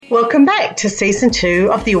Welcome back to Season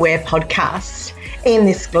 2 of the Aware Podcast. In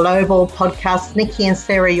this global podcast, Nikki and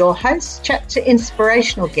Sarah, your hosts, chat to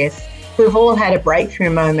inspirational guests who have all had a breakthrough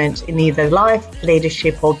moment in either life,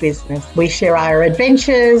 leadership or business. We share our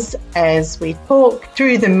adventures as we talk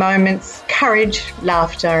through the moments, courage,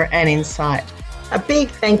 laughter and insight. A big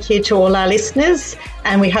thank you to all our listeners,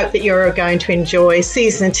 and we hope that you're going to enjoy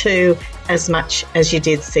Season 2 as much as you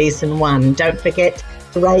did Season 1. Don't forget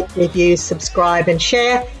to rate, review, subscribe and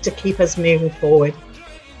share to keep us moving forward.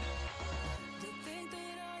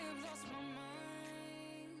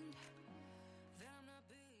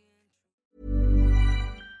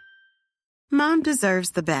 Mom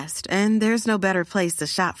deserves the best, and there's no better place to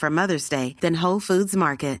shop for Mother's Day than Whole Foods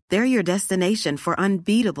Market. They're your destination for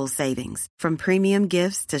unbeatable savings, from premium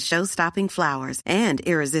gifts to show-stopping flowers and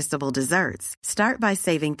irresistible desserts. Start by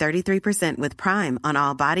saving 33% with Prime on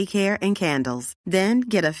all body care and candles. Then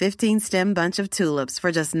get a 15-stem bunch of tulips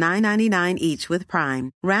for just $9.99 each with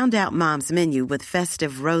Prime. Round out Mom's menu with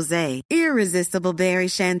festive rosé, irresistible berry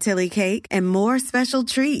chantilly cake, and more special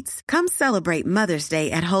treats. Come celebrate Mother's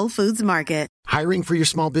Day at Whole Foods Market. Hiring for your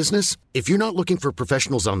small business? If you're not looking for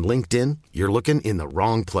professionals on LinkedIn, you're looking in the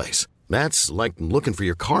wrong place. That's like looking for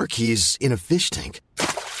your car keys in a fish tank.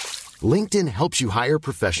 LinkedIn helps you hire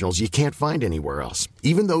professionals you can't find anywhere else,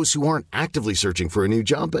 even those who aren't actively searching for a new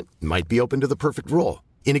job but might be open to the perfect role.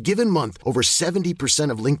 In a given month, over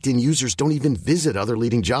 70% of LinkedIn users don't even visit other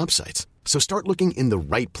leading job sites. So start looking in the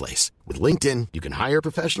right place. With LinkedIn, you can hire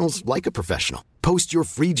professionals like a professional. Post your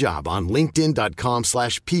free job on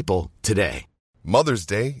linkedin.com/people today. Mother's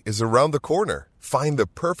Day is around the corner. Find the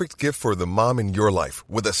perfect gift for the mom in your life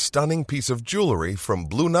with a stunning piece of jewelry from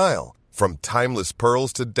Blue Nile. From timeless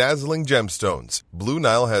pearls to dazzling gemstones, Blue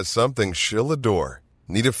Nile has something she'll adore.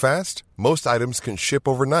 Need it fast? Most items can ship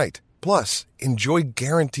overnight. Plus, enjoy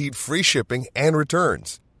guaranteed free shipping and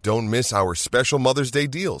returns. Don't miss our special Mother's Day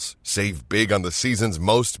deals. Save big on the season's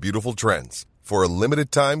most beautiful trends. For a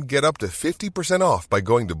limited time, get up to 50% off by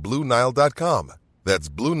going to BlueNile.com. That's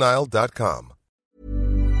BlueNile.com.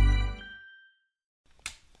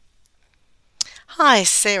 Hi,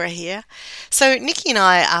 Sarah here. So Nikki and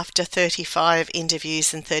I, after 35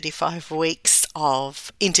 interviews and 35 weeks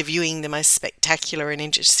of interviewing the most spectacular and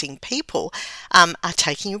interesting people, are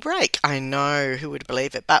taking a break. I know, who would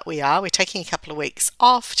believe it, but we are. We're taking a couple of weeks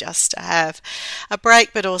off just to have a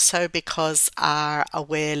break, but also because our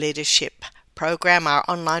Aware Leadership program, our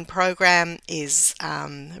online program, is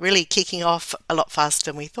really kicking off a lot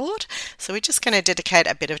faster than we thought. So we're just going to dedicate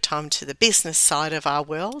a bit of time to the business side of our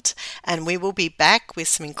world, and we will be back with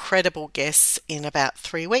some incredible guests in about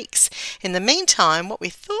 3 weeks. In the meantime, what we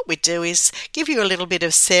thought we'd do is give you a little bit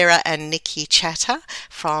of Sarah and Nikki chatter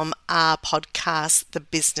from our podcast, The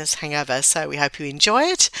Business Hangover. So we hope you enjoy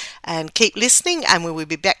it and keep listening, and we will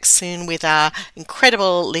be back soon with our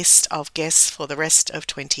incredible list of guests for the rest of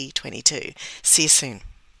 2022. See you soon.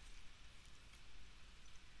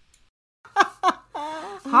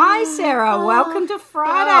 Hi, Sarah. Welcome to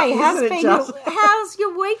Friday. How's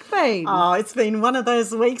your week been? Oh, it's been one of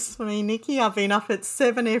those weeks for me, Nikki. I've been up at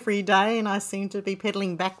 7 every day and I seem to be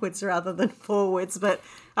pedaling backwards rather than forwards. But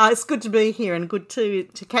it's good to be here and good to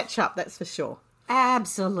catch up, that's for sure.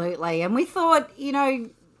 Absolutely. And we thought,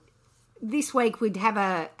 this week we'd have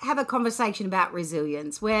a conversation about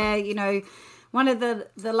resilience where, one of the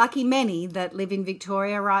lucky many that live in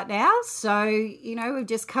Victoria right now. So, we're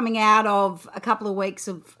just coming out of a couple of weeks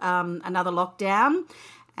of another lockdown.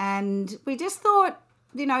 And we just thought,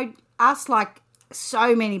 us, like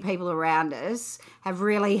so many people around us, have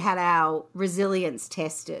really had our resilience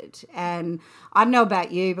tested. And I don't know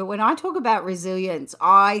about you, but when I talk about resilience,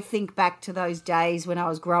 I think back to those days when I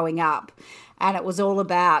was growing up. And it was all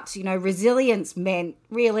about, resilience meant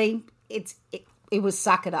really it was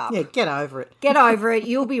suck it up. Yeah, get over it. Get over it.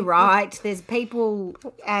 You'll be right. There's people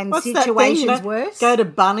and What's situations that thing, worse. Go to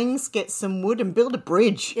Bunnings, get some wood and build a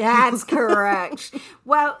bridge. That's correct.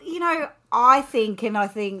 Well, I think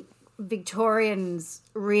Victorians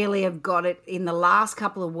really have got it in the last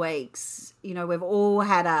couple of weeks. We've all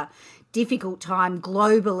had a difficult time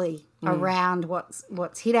globally around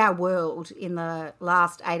what's hit our world in the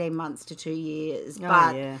last 18 months to 2 years.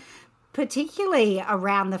 Particularly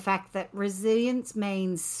around the fact that resilience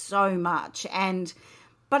means so much,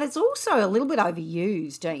 but it's also a little bit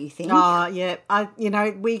overused, don't you think? Oh, yeah.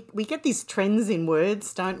 We get these trends in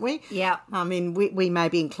words, don't we? Yeah. I mean, we may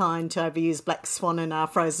be inclined to overuse Black Swan and our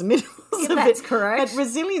frozen middles. Yeah, that's correct. But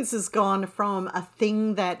resilience has gone from a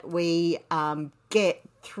thing that we get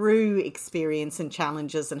through experience and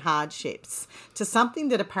challenges and hardships to something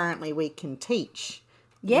that apparently we can teach.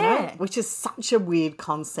 Yeah. which is such a weird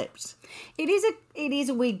concept. It is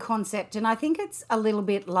a weird concept, and I think it's a little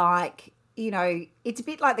bit like, it's a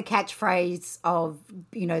bit like the catchphrase of,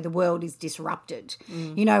 the world is disrupted.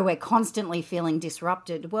 We're constantly feeling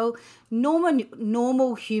disrupted. Well,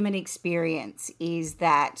 normal human experience is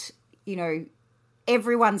that,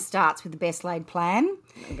 everyone starts with the best laid plan.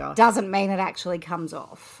 Oh, doesn't mean it actually comes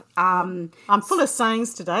off. I'm full of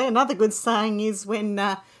sayings today. Another good saying is when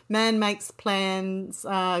man makes plans...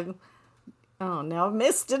 now I've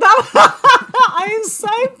messed it up. I am so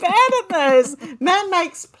bad at those. Man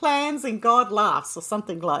makes plans and God laughs, or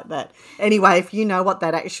something like that. Anyway, if you know what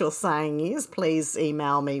that actual saying is, please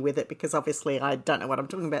email me with it, because obviously I don't know what I'm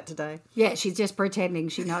talking about today. Yeah, she's just pretending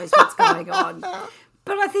she knows what's going on.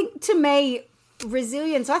 But I think, to me,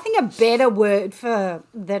 resilience, I think a better word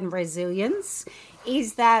than resilience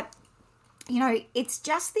is that, it's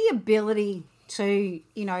just the ability to,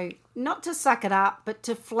 not to suck it up, but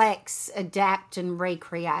to flex, adapt and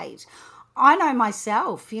recreate. I know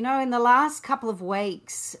myself, in the last couple of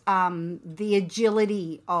weeks, the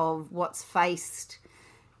agility of what's faced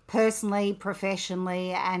personally,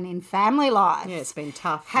 professionally and in family life. Yeah, it's been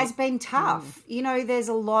tough. Has been tough. There's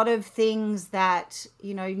a lot of things that,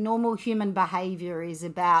 normal human behaviour is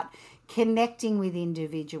about connecting with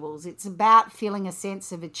individuals. It's about feeling a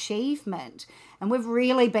sense of achievement. And we've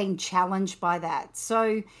really been challenged by that.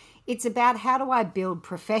 So it's about, how do I build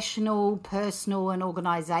professional, personal and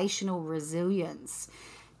organisational resilience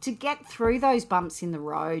to get through those bumps in the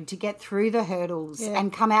road, to get through the hurdles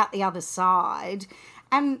and come out the other side.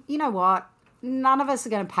 And you know what? None of us are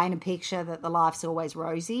going to paint a picture that the life's always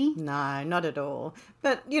rosy. No, not at all.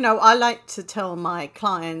 But, I like to tell my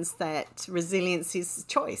clients that resilience is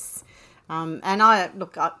choice. And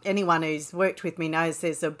anyone who's worked with me knows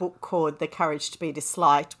there's a book called The Courage to be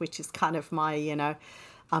Disliked, which is kind of my,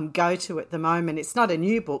 go-to at the moment. It's not a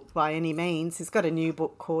new book by any means. He's got a new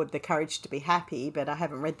book called The Courage to be Happy, but I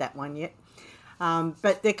haven't read that one yet.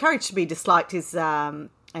 But The Courage to be Disliked is an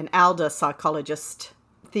Alder psychologist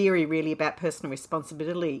theory really about personal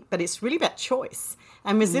responsibility, but it's really about choice.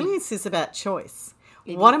 And resilience is about choice.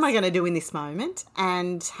 What am I going to do in this moment,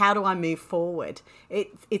 and how do I move forward?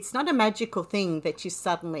 It's not a magical thing that you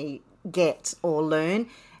suddenly get or learn.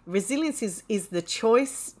 Resilience is the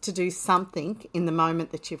choice to do something in the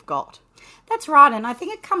moment that you've got. That's right. And I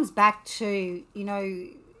think it comes back to,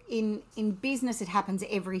 in business it happens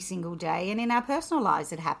every single day, and in our personal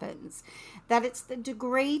lives it happens. That it's the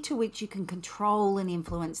degree to which you can control and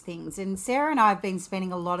influence things. And Sarah and I have been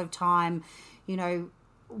spending a lot of time,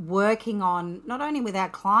 working on, not only with our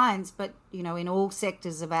clients, but, in all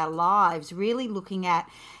sectors of our lives, really looking at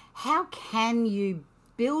how can you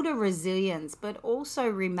build a resilience, but also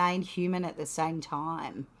remain human at the same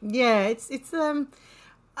time. Yeah,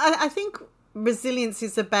 I think resilience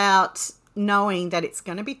is about knowing that it's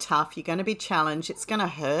going to be tough, you're going to be challenged, it's going to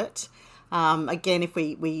hurt. Again, if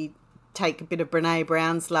we take a bit of Brene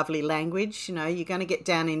Brown's lovely language, you're going to get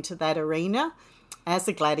down into that arena as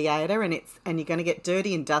a gladiator, and you're going to get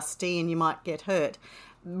dirty and dusty, and you might get hurt.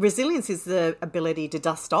 Resilience is the ability to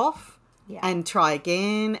dust off and try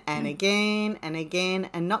again and again and again,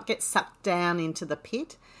 and not get sucked down into the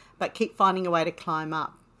pit, but keep finding a way to climb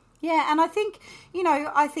up. Yeah, and I think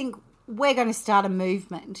we're going to start a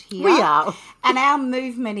movement here. We are. And our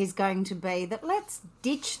movement is going to be that let's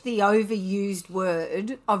ditch the overused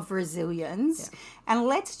word of resilience and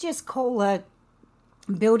let's just call it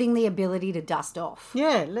building the ability to dust off.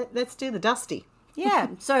 Yeah, let's do the dusty. Yeah,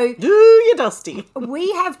 so do your dusty.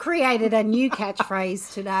 We have created a new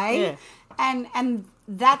catchphrase today, and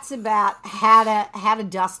that's about how to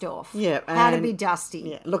dust off. Yeah, how to be dusty.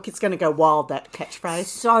 Yeah, look, it's going to go wild, that catchphrase.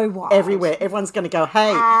 So wild everywhere. Everyone's going to go,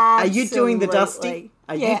 "Hey, are you doing the dusty?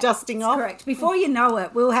 Are you dusting off?" Correct. Before you know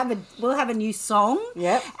it, we'll have a new song.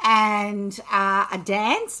 Yep. And a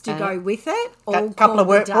dance to go with it. A couple of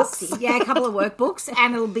workbooks. Yeah, a couple of workbooks,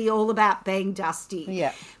 and it'll be all about being dusty.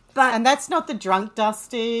 Yeah. And that's not the drunk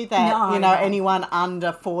dusty that anyone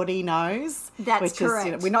under 40 knows. That's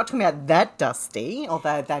correct. We're not talking about that dusty,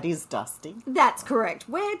 although that is dusty. That's correct.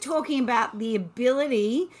 We're talking about the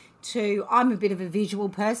ability to, I'm a bit of a visual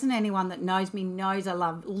person. Anyone that knows me knows I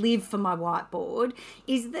live for my whiteboard.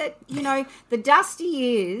 Is that, the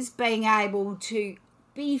dusty is being able to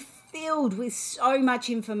be filled with so much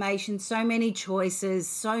information, so many choices,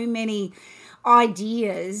 so many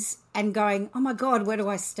ideas, and going, oh my God, where do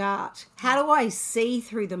I start? How do I see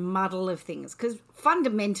through the muddle of things? Because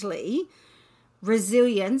fundamentally,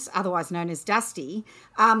 resilience, otherwise known as dusty,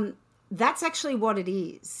 that's actually what it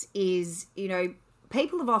is,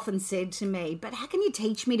 people have often said to me, but how can you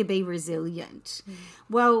teach me to be resilient?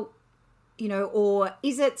 Well, or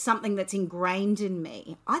is it something that's ingrained in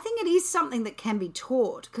me? I think it is something that can be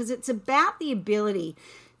taught, because it's about the ability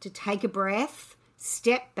to take a breath,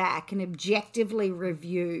 step back and objectively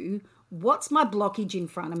review what's my blockage in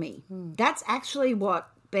front of me. That's actually what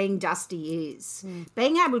being dusty is.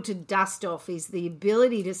 Being able to dust off is the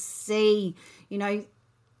ability to see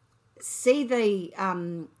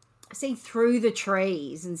through the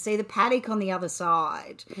trees and see the paddock on the other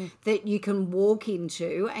side that you can walk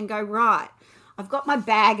into and go, right, I've got my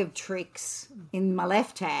bag of tricks in my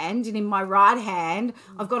left hand, and in my right hand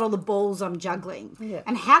I've got all the balls I'm juggling. Yeah.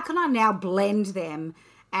 And how can I now blend them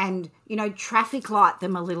and, traffic light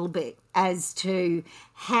them a little bit as to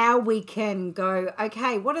how we can go,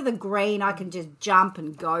 okay, what are the green I can just jump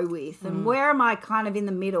and go with? And where am I kind of in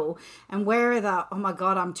the middle? And where are the, oh my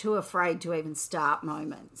God, I'm too afraid to even start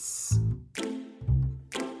moments?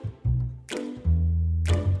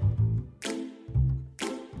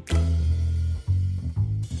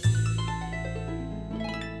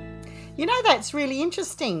 That's really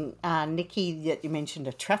interesting, Nikki, that you mentioned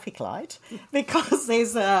a traffic light, because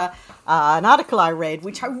there's an article I read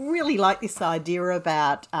which I really like this idea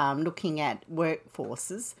about looking at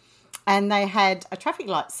workforces. And they had a traffic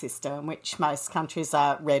light system, which most countries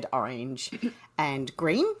are red, orange and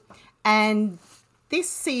green. And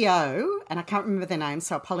this CEO, and I can't remember their name,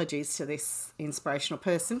 so apologies to this inspirational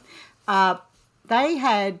person, they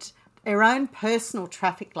had their own personal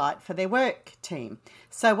traffic light for their work team.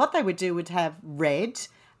 So what they would do would have red,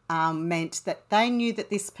 meant that they knew that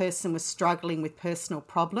this person was struggling with personal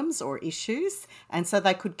problems or issues, and so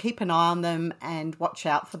they could keep an eye on them and watch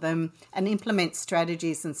out for them and implement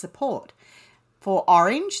strategies and support. For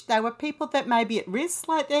orange, they were people that may be at risk,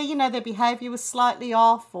 like their behaviour was slightly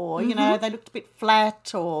off, or, they looked a bit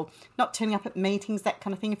flat, or not turning up at meetings, that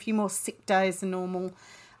kind of thing, a few more sick days than normal.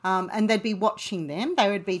 And they'd be watching them. They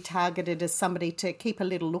would be targeted as somebody to keep a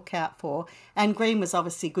little lookout for. And green was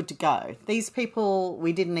obviously good to go. These people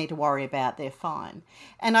we didn't need to worry about. They're fine.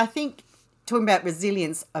 And I think talking about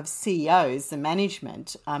resilience of CEOs and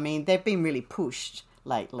management, I mean, they've been really pushed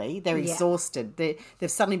lately. They're exhausted. They've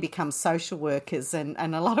suddenly become social workers, and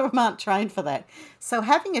a lot of them aren't trained for that. So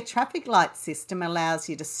having a traffic light system allows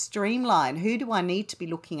you to streamline, who do I need to be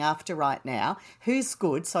looking after right now, who's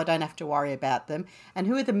good so I don't have to worry about them, and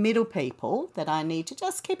who are the middle people that I need to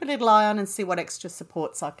just keep a little eye on and see what extra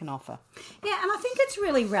supports I can offer. Yeah, and I think it's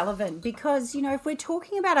really relevant because, if we're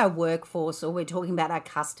talking about our workforce or we're talking about our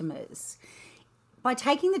customers, by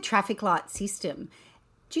taking the traffic light system,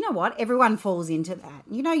 do you know what? Everyone falls into that.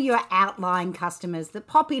 Your outlying customers that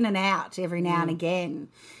pop in and out every now and again.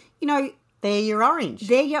 They're your orange.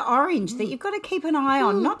 They're your orange that you've got to keep an eye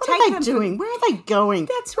on. What are they doing? Where are they going?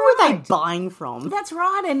 That's right. Who are they buying from? That's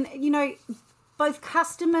right. And, both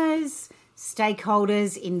customers,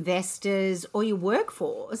 stakeholders, investors, or your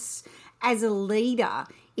workforce, as a leader,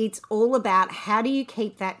 it's all about how do you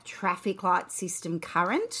keep that traffic light system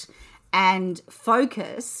current and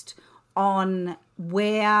focused on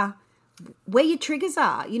where your triggers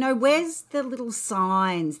are. Where's the little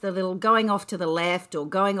signs, the little going off to the left or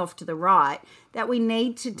going off to the right that we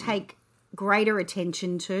need to take greater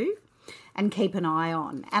attention to and keep an eye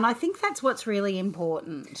on. And I think that's what's really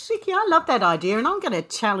important. Vicky, I love that idea, and I'm going to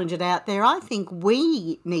challenge it out there. I think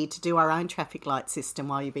we need to do our own traffic light system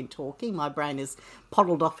while you've been talking. My brain has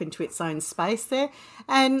poddled off into its own space there.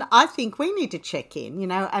 And I think we need to check in,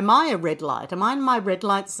 am I a red light? Am I in my red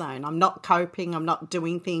light zone? I'm not coping, I'm not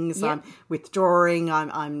doing things, I'm withdrawing,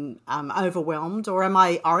 I'm overwhelmed. Or am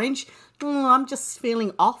I orange? I'm just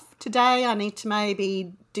feeling off today. I need to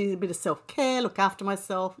maybe do a bit of self-care, look after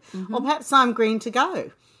myself. Or perhaps I'm green to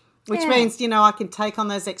go, which means, I can take on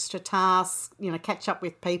those extra tasks, catch up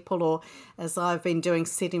with people, or as I've been doing,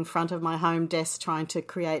 sit in front of my home desk trying to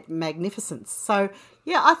create magnificence. So,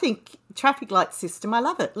 I think traffic light system, I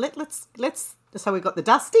love it. Let's. So we've got the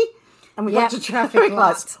dusty and we've got the traffic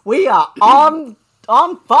lights. We are on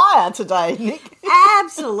fire today, Nick.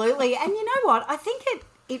 Absolutely. And you know what? I think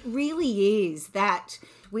it really is that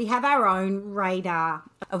we have our own radar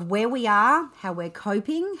of where we are, how we're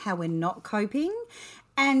coping, how we're not coping.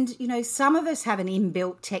 And, some of us have an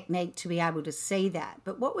inbuilt technique to be able to see that.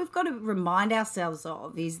 But what we've got to remind ourselves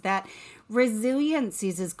of is that resilience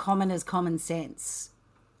is as common as common sense.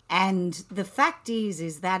 And the fact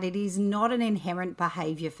is that it is not an inherent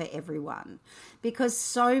behaviour for everyone, because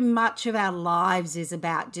so much of our lives is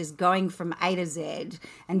about just going from A to Z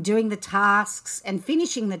and doing the tasks and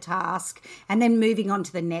finishing the task and then moving on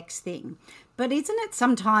to the next thing. But isn't it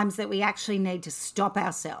sometimes that we actually need to stop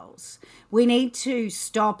ourselves? We need to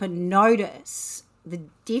stop and notice the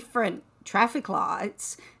different traffic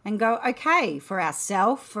lights and go, okay, for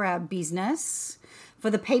ourselves, for our business, for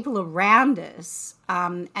the people around us,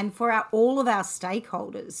 and for all of our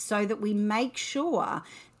stakeholders, so that we make sure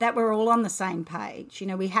that we're all on the same page. You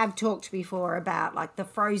know, we have talked before about like the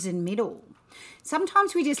frozen middle.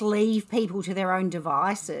 Sometimes we just leave people to their own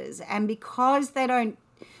devices, and because they don't,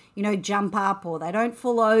 you know, jump up, or they don't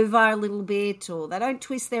fall over a little bit, or they don't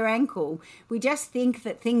twist their ankle, we just think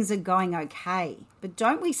that things are going okay. But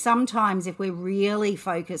don't we sometimes, if we're really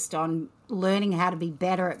focused on learning how to be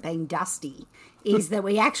better at being dusty, is that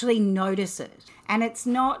we actually notice it? And it's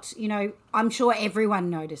not, you know, I'm sure everyone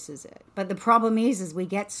notices it. But the problem is we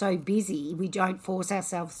get so busy, we don't force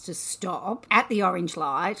ourselves to stop at the orange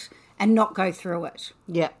light and not go through it.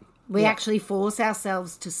 Yeah. We actually force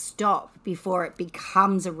ourselves to stop before it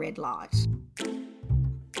becomes a red light.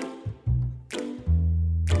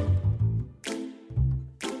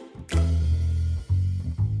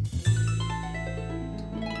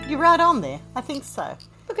 You're right on there. I think so.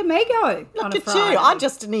 Look at me go. Look at you. I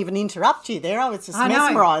just didn't even interrupt you there. I was just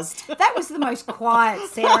mesmerised. That was the most quiet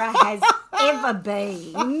Sarah has ever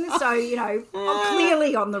been. So, you know, I'm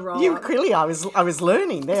clearly on the roll. You clearly, I was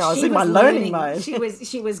learning there. I was in my learning mode.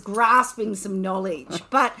 She was grasping some knowledge.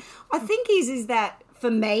 But I think is that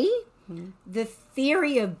for me, the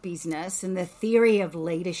theory of business and the theory of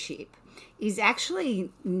leadership is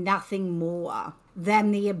actually nothing more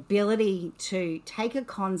than the ability to take a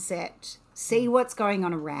concept, see what's going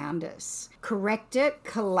on around us, correct it,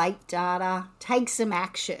 collate data, take some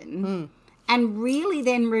action, and really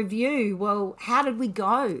then review, well, how did we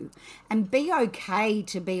go? And be okay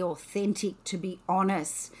to be authentic, to be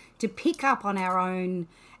honest, to pick up on our own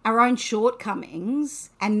shortcomings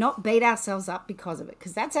and not beat ourselves up because of it,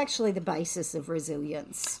 because that's actually the basis of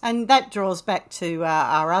resilience. And that draws back to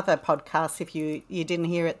our other podcast, if you didn't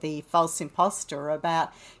hear it, the false imposter,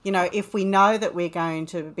 about, you know, if we know that we're going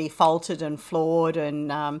to be faulted and flawed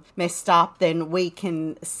and messed up, then we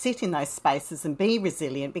can sit in those spaces and be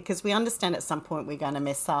resilient, because we understand at some point we're going to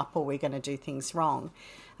mess up or we're going to do things wrong.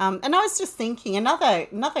 And I was just thinking, another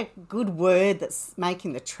good word that's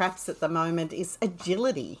making the traps at the moment is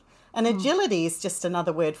agility. And agility is just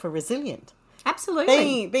another word for resilient.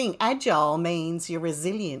 Absolutely. Being agile means you're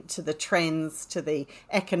resilient to the trends, to the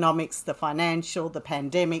economics, the financial, the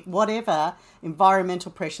pandemic, whatever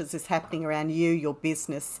environmental pressures is happening around you, your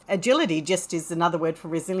business. Agility just is another word for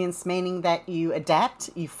resilience, meaning that you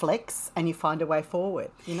adapt, you flex, and you find a way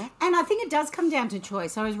forward, you know? And I think it does come down to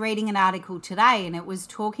choice. I was reading an article today and it was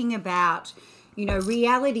talking about, you know,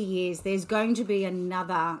 reality is there's going to be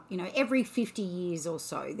another, you know, every 50 years or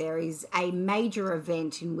so, there is a major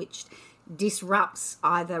event in which disrupts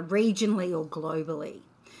either regionally or globally.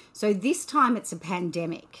 So this time it's a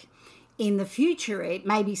pandemic. In the future, it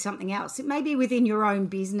may be something else. It may be within your own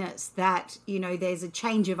business that, you know, there's a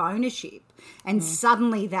change of ownership and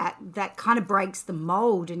suddenly that kind of breaks the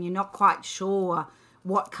mold and you're not quite sure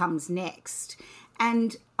what comes next.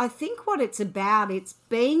 And I think what it's about, it's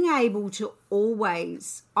being able to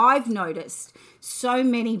always, I've noticed so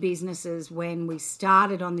many businesses when we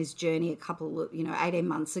started on this journey 18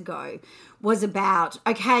 months ago, was about,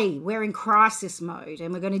 okay, we're in crisis mode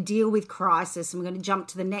and we're going to deal with crisis and we're going to jump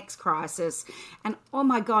to the next crisis. And oh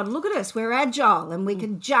my God, look at us, we're agile and we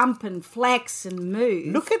can jump and flex and move.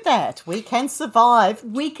 Look at that, we can survive.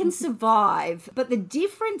 We can survive. But the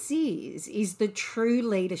difference is the true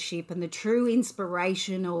leadership and the true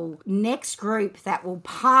inspirational next group that will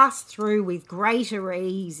pass through with greater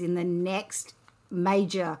ease in the next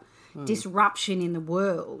major disruption in the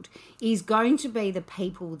world is going to be the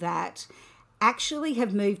people that actually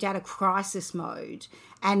have moved out of crisis mode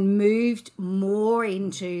and moved more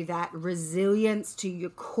into that resilience to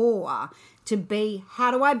your core, to be,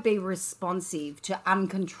 how do I be responsive to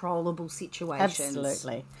uncontrollable situations?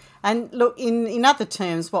 Absolutely. And look, in other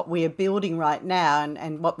terms, what we are building right now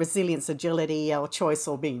and what resilience, agility, or choice,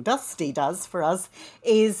 or being dusty does for us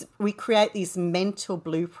is we create these mental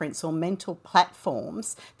blueprints or mental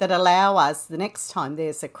platforms that allow us, the next time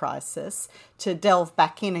there's a crisis, to delve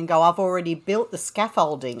back in and go, I've already built the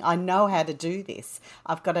scaffolding. I know how to do this.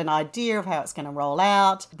 I've got an idea of how it's going to roll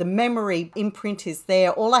out. The memory imprint is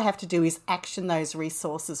there. All I have to do is action those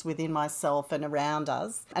resources within myself and around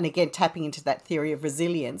us. And again, tapping into that theory of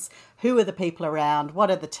resilience. Who are the people around?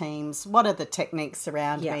 What are the teams? What are the techniques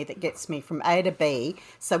around me that gets me from A to B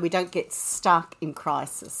so we don't get stuck in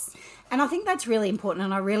crisis? And I think that's really important.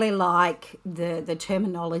 And I really like the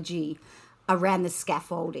terminology around the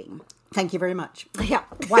scaffolding. Thank you very much. Yeah,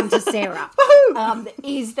 one to Sarah.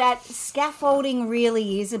 Is that scaffolding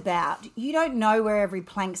really is about, you don't know where every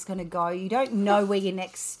plank's going to go. You don't know where your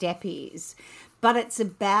next step is. but it's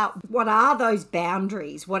about what are those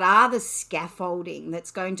boundaries? What are the scaffolding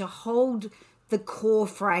that's going to hold the core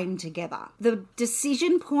frame together? The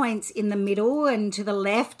decision points in the middle and to the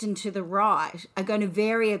left and to the right are going to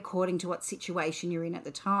vary according to what situation you're in at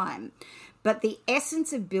the time. But the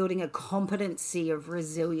essence of building a competency of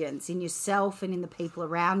resilience in yourself and in the people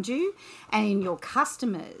around you and in your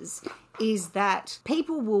customers is that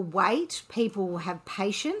people will wait, people will have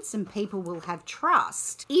patience, and people will have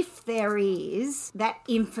trust if there is that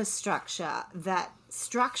infrastructure, that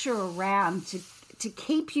structure around to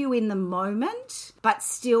keep you in the moment, but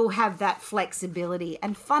still have that flexibility.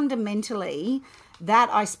 And fundamentally, that,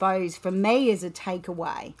 I suppose, for me is a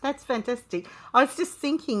takeaway. That's fantastic. I was just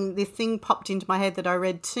thinking, this thing popped into my head that I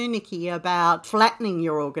read too, Nikki, about flattening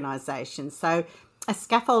your organisation. So a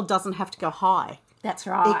scaffold doesn't have to go high. That's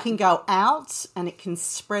right. It can go out and it can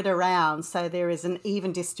spread around, so there is an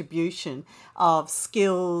even distribution of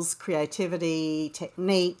skills, creativity,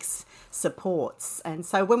 techniques, supports. And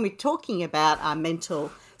so when we're talking about our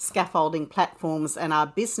mental scaffolding platforms and our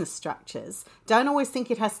business structures, don't always think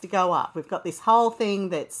it has to go up. We've got this whole thing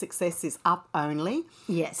that success is up only.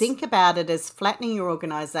 Yes. Think about it as flattening your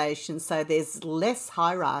organisation so there's less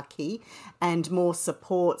hierarchy and more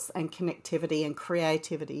supports and connectivity and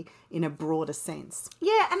creativity in a broader sense.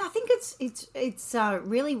 Yeah, and I think it's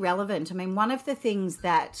really relevant. I mean, one of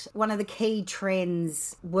the key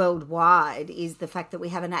trends worldwide is the fact that we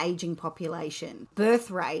have an ageing population. Birth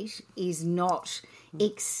rate is not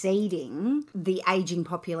exceeding the ageing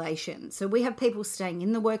population. So we have people staying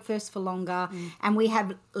in the workforce for longer, and we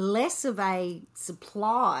have less of a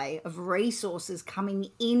supply of resources coming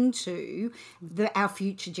into our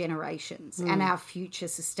future generations and our future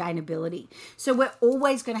sustainability. So we're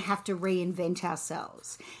always going to have to reinvent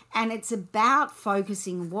ourselves. And it's about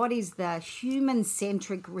focusing what is the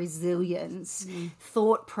human-centric resilience,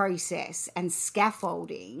 thought process and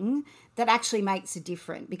scaffolding that actually makes a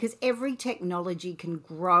difference, because every technology can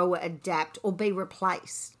grow, adapt or be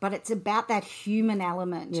replaced. But it's about that human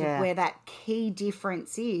element of where that key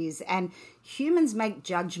difference is. And humans make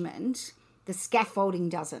judgment, the scaffolding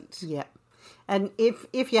doesn't. Yeah. And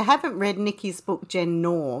if you haven't read Nikki's book, Gen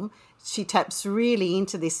Norm, she taps really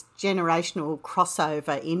into this generational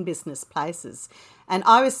crossover in business places. And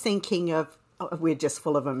I was thinking of, we're just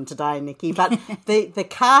full of them today, Nikki, but the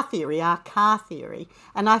car theory, our car theory.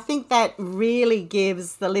 And I think that really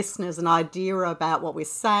gives the listeners an idea about what we're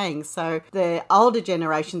saying. So the older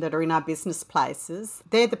generation that are in our business places,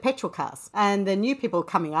 they're the petrol cars. And the new people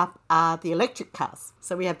coming up are the electric cars.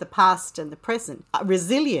 So we have the past and the present.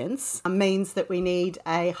 Resilience means that we need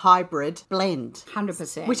a hybrid blend.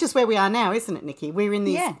 100%. Which is where we are now, isn't it, Nikki? We're in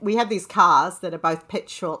these. Yeah. We have these cars that are both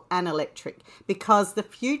petrol and electric, because the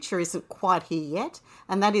future isn't quite here yet,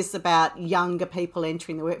 and that is about younger people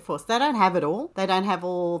entering the workforce. They don't have it all. They don't have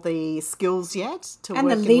all the skills yet to work in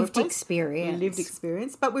the workplace. And the lived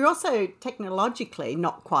experience. But we're also technologically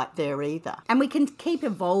not quite there either. And we can keep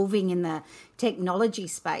evolving in the technology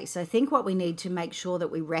space. I think what we need to make sure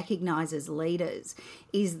that we recognise as leaders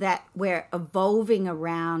is that we're evolving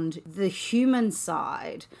around the human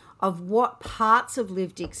side of what parts of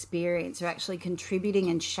lived experience are actually contributing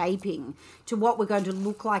and shaping to what we're going to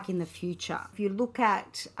look like in the future. If you look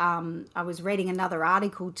at, I was reading another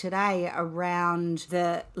article today around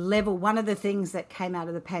the level, one of the things that came out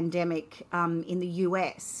of the pandemic in the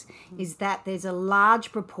US is that there's a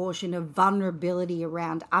large proportion of vulnerability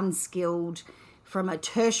around unskilled, from a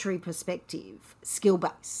tertiary perspective, skill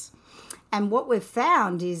base. And what we've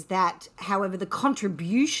found is that, however, the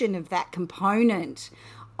contribution of that component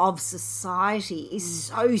of society is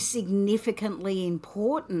so significantly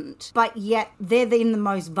important, but yet they're in the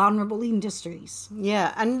most vulnerable industries.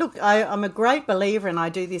 Yeah, and look, I'm a great believer, and I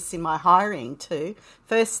do this in my hiring too.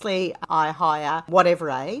 Firstly, I hire whatever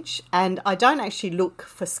age, and I don't actually look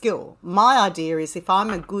for skill. My idea is if I'm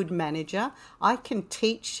a good manager, I can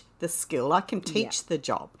teach the skill, I can teach the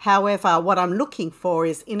job. However, what I'm looking for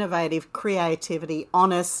is innovative, creativity,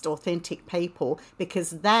 honest, authentic people,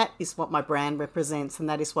 because that is what my brand represents, and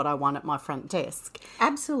that is what I want at my front desk.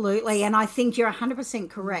 Absolutely, and I think you're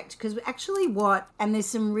 100% correct, because actually and there's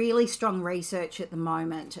some really strong research at the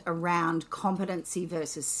moment around competency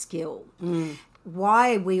versus skill.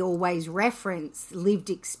 Why we always reference lived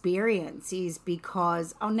experience is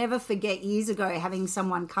because I'll never forget years ago having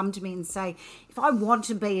someone come to me and say, if I want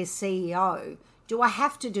to be a CEO, do I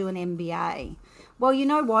have to do an MBA? Well, you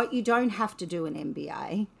know what? You don't have to do an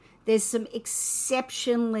MBA. There's some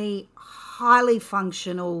exceptionally highly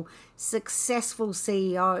functional, successful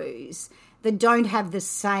CEOs that don't have the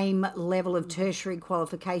same level of tertiary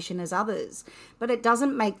qualification as others, but it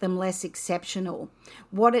doesn't make them less exceptional.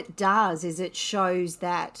 What it does is it shows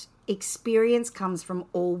that experience comes from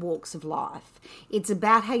all walks of life. It's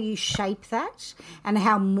about how you shape that and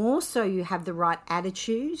how more so you have the right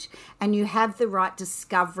attitude and you have the right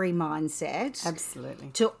discovery mindset.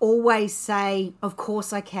 Absolutely. To always say, of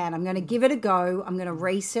course I can. I'm going to give it a go. I'm going to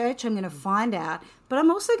research. I'm going to find out. But I'm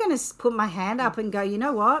also going to put my hand up and go, you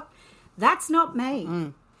know what? That's not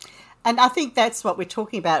me. And I think that's what we're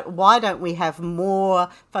talking about. Why don't we have more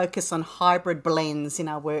focus on hybrid blends in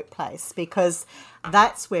our workplace? Because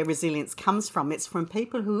that's where resilience comes from. It's from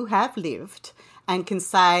people who have lived and can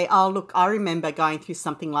say, oh, look, I remember going through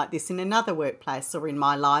something like this in another workplace or in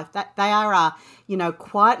my life. That they are,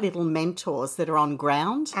 quiet little mentors that are on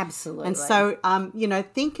ground. Absolutely. And so,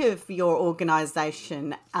 think of your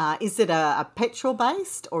organisation. Is it a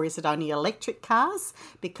petrol-based or is it only electric cars?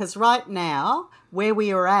 Because right now, where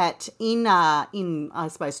we are at in I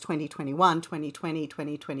suppose 2021, 2020,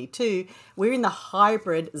 2022, we're in the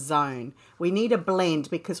hybrid zone. We need a blend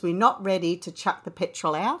because we're not ready to chuck the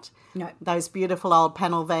petrol out. No. Those beautiful old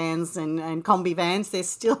panel vans and combi vans, they're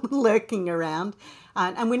still lurking around.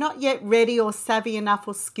 And we're not yet ready or savvy enough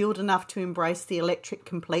or skilled enough to embrace the electric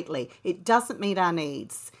completely. It doesn't meet our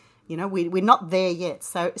needs. We're not there yet.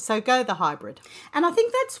 So go the hybrid. And I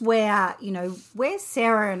think that's where, where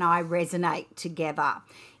Sarah and I resonate together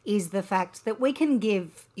is the fact that we can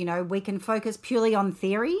give, we can focus purely on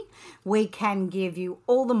theory. We can give you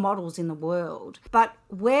all the models in the world. But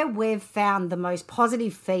where we've found the most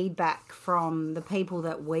positive feedback from the people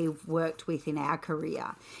that we've worked with in our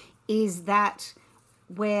career is that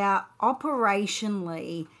we're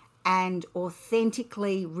operationally and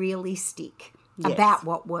authentically realistic. Yes. About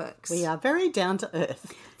what works. We are very down to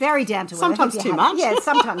earth. Very down to earth. Sometimes too much. Yeah,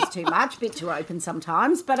 sometimes too much, a bit too open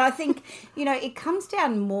sometimes. But I think, it comes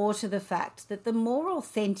down more to the fact that the more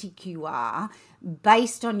authentic you are,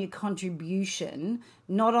 based on your contribution,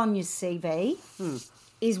 not on your CV,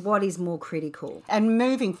 is what is more critical. And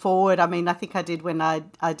moving forward, I think I did when I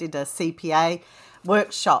did a CPA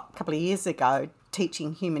workshop a couple of years ago,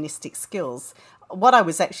 teaching humanistic skills. What I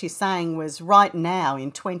was actually saying was right now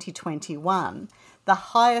in 2021, the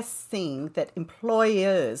highest thing that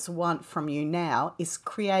employers want from you now is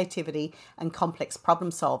creativity and complex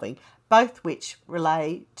problem solving, both which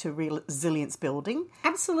relate to resilience building,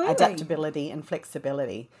 absolutely, adaptability and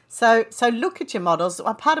flexibility. So look at your models.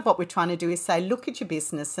 Part of what we're trying to do is say look at your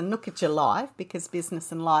business and look at your life, because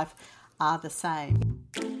business and life are the same.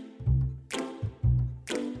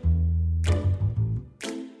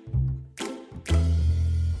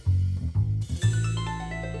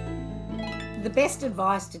 The best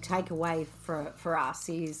advice to take away for us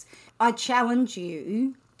is I challenge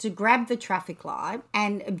you to grab the traffic light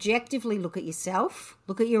and objectively look at yourself,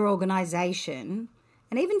 look at your organisation,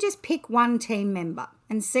 and even just pick one team member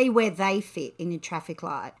and see where they fit in your traffic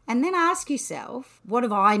light. And then ask yourself, what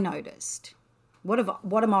have I noticed? What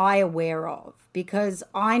am I aware of? Because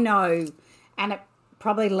I know, and it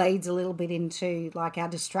probably leads a little bit into like our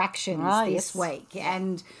distractions this week.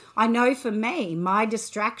 And I know for me, my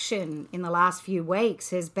distraction in the last few weeks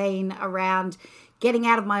has been around getting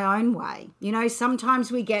out of my own way.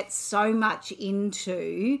 Sometimes we get so much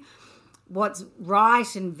into what's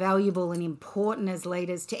right and valuable and important as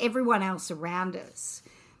leaders to everyone else around us,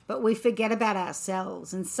 but we forget about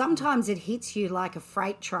ourselves. And sometimes it hits you like a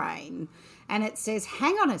freight train and it says,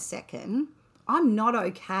 hang on a second, I'm not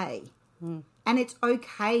okay. And it's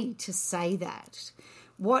okay to say that.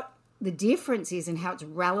 What the difference is and how it's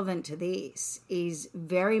relevant to this is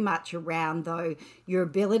very much around, though, your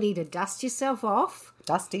ability to dust yourself off.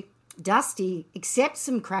 Dusty, accept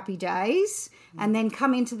some crappy days and then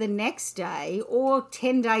come into the next day or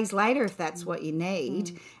 10 days later if that's what you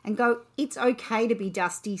need and go, it's okay to be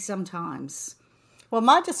dusty sometimes. Well,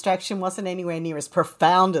 my distraction wasn't anywhere near as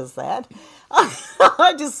profound as that.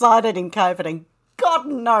 I decided in COVID, and God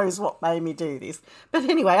knows what made me do this. But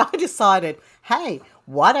anyway, I decided, hey,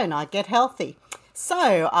 why don't I get healthy?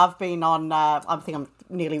 So I've been on, I think I'm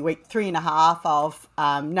nearly week 3.5 of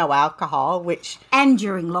no alcohol, which... And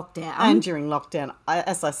during lockdown.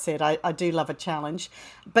 As I said, I do love a challenge.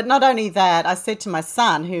 But not only that, I said to my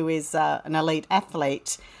son, who is an elite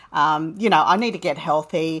athlete, I need to get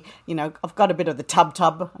healthy. I've got a bit of the tub.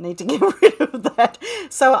 I need to get rid of that.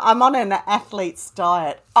 So I'm on an athlete's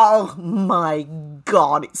diet. Oh my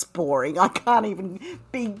God, it's boring. I can't even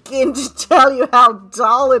begin to tell you how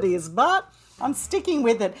dull it is, but I'm sticking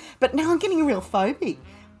with it. But now I'm getting real phobic.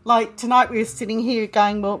 Like tonight we were sitting here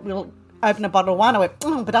going, well, we'll open a bottle of wine. I went,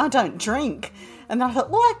 but I don't drink. And then I thought,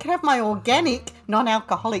 well, I could have my organic,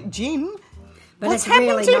 non-alcoholic gin. But What's it's happening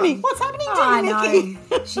really to not. me? What's happening to I you, Nikki?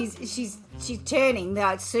 know. She's turning.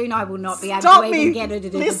 Soon I will not be able Stop to even me, get her to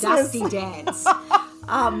do listeners. the dusty dance.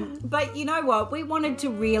 But you know what? We wanted to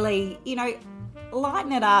really,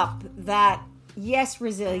 lighten it up that, yes,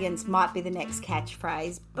 resilience might be the next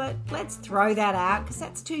catchphrase, but let's throw that out because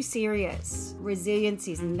that's too serious. Resilience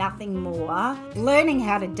is nothing more. Learning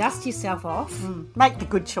how to dust yourself off. Make the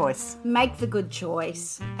good choice. Make the good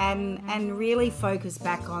choice and really focus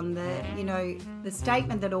back on the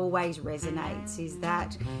statement that always resonates is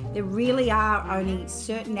that there really are only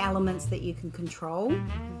certain elements that you can control,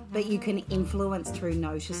 but you can influence through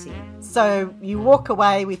noticing. So you walk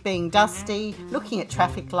away with being dusty, looking at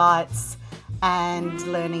traffic lights, and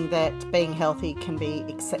learning that being healthy can be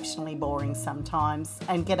exceptionally boring sometimes,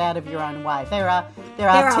 and get out of your own way. There are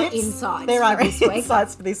tips. Insights there are for this week.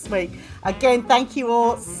 insights for this week. Again, thank you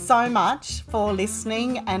all so much for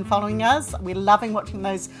listening and following us. We're loving watching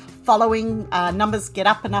those following numbers get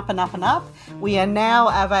up and up and up and up. We are now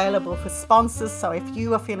available for sponsors, so if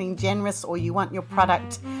you are feeling generous or you want your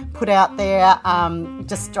product put out there,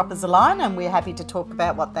 just drop us a line and we're happy to talk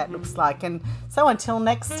about what that looks like. And so until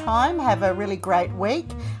next time, have a really great week.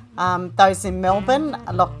 Those in Melbourne,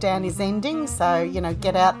 lockdown is ending, so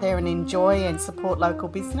get out there and enjoy and support local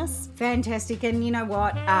business. Fantastic. And you know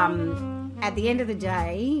what? At the end of the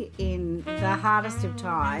day, in the hardest of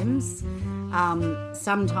times,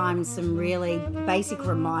 sometimes some really basic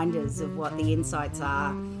reminders of what the insights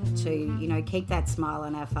are to, keep that smile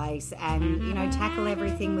on our face and, tackle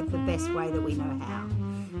everything with the best way that we know how.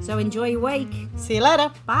 So enjoy your week. See you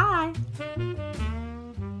later. Bye.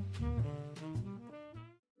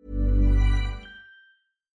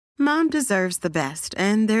 Mom deserves the best,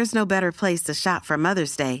 and there's no better place to shop for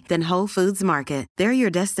Mother's Day than Whole Foods Market. They're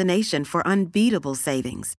your destination for unbeatable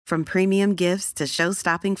savings, from premium gifts to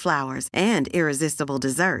show-stopping flowers and irresistible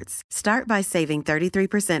desserts. Start by saving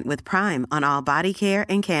 33% with Prime on all body care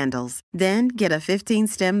and candles. Then get a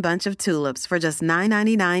 15-stem bunch of tulips for just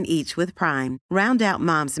 $9.99 each with Prime. Round out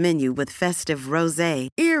Mom's menu with festive rosé,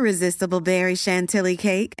 irresistible berry chantilly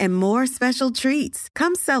cake, and more special treats.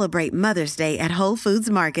 Come celebrate Mother's Day at Whole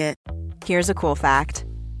Foods Market. Here's a cool fact.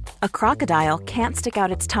 A crocodile can't stick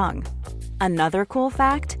out its tongue. Another cool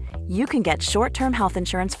fact, you can get short-term health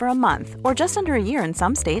insurance for a month or just under a year in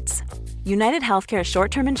some states. United Healthcare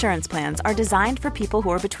short-term insurance plans are designed for people who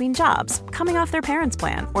are between jobs, coming off their parents'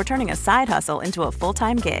 plan, or turning a side hustle into a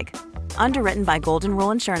full-time gig. Underwritten by Golden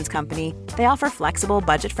Rule Insurance Company, they offer flexible,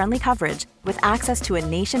 budget-friendly coverage with access to a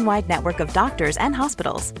nationwide network of doctors and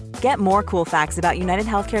hospitals. Get more cool facts about United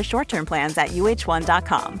Healthcare short-term plans at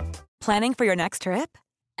uh1.com. Planning for your next trip?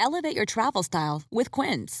 Elevate your travel style with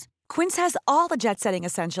Quince. Quince has all the jet-setting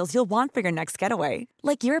essentials you'll want for your next getaway,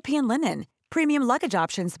 like European linen, premium luggage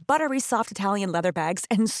options, buttery soft Italian leather bags,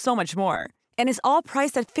 and so much more. And is all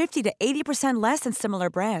priced at 50 to 80% less than similar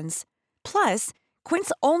brands. Plus,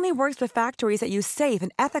 Quince only works with factories that use safe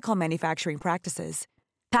and ethical manufacturing practices.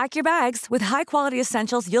 Pack your bags with high-quality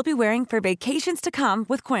essentials you'll be wearing for vacations to come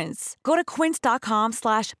with Quince. Go to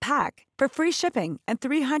quince.com/pack for free shipping and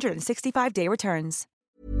 365-day returns.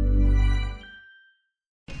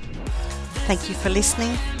 Thank you for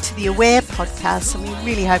listening to the Aware podcast, and we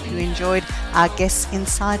really hope you enjoyed our guest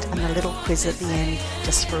insight and the little quiz at the end,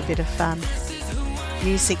 just for a bit of fun.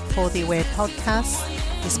 Music for the Aware podcast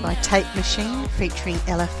is by Tape Machine, featuring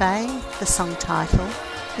LFA. The song title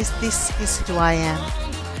is This Is Who I Am.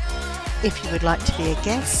 If you would like to be a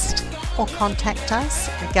guest or contact us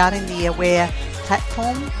regarding the Aware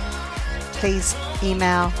platform, please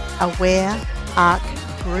email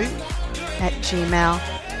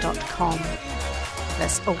awarearcgroup@gmail.com.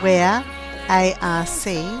 That's aware,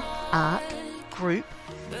 A-R-C, arc, group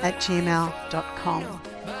 @gmail.com.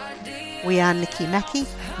 We are Nikki Mackey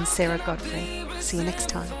and Sarah Godfrey. See you next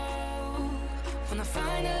time. When I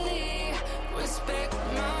finally respect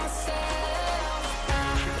myself,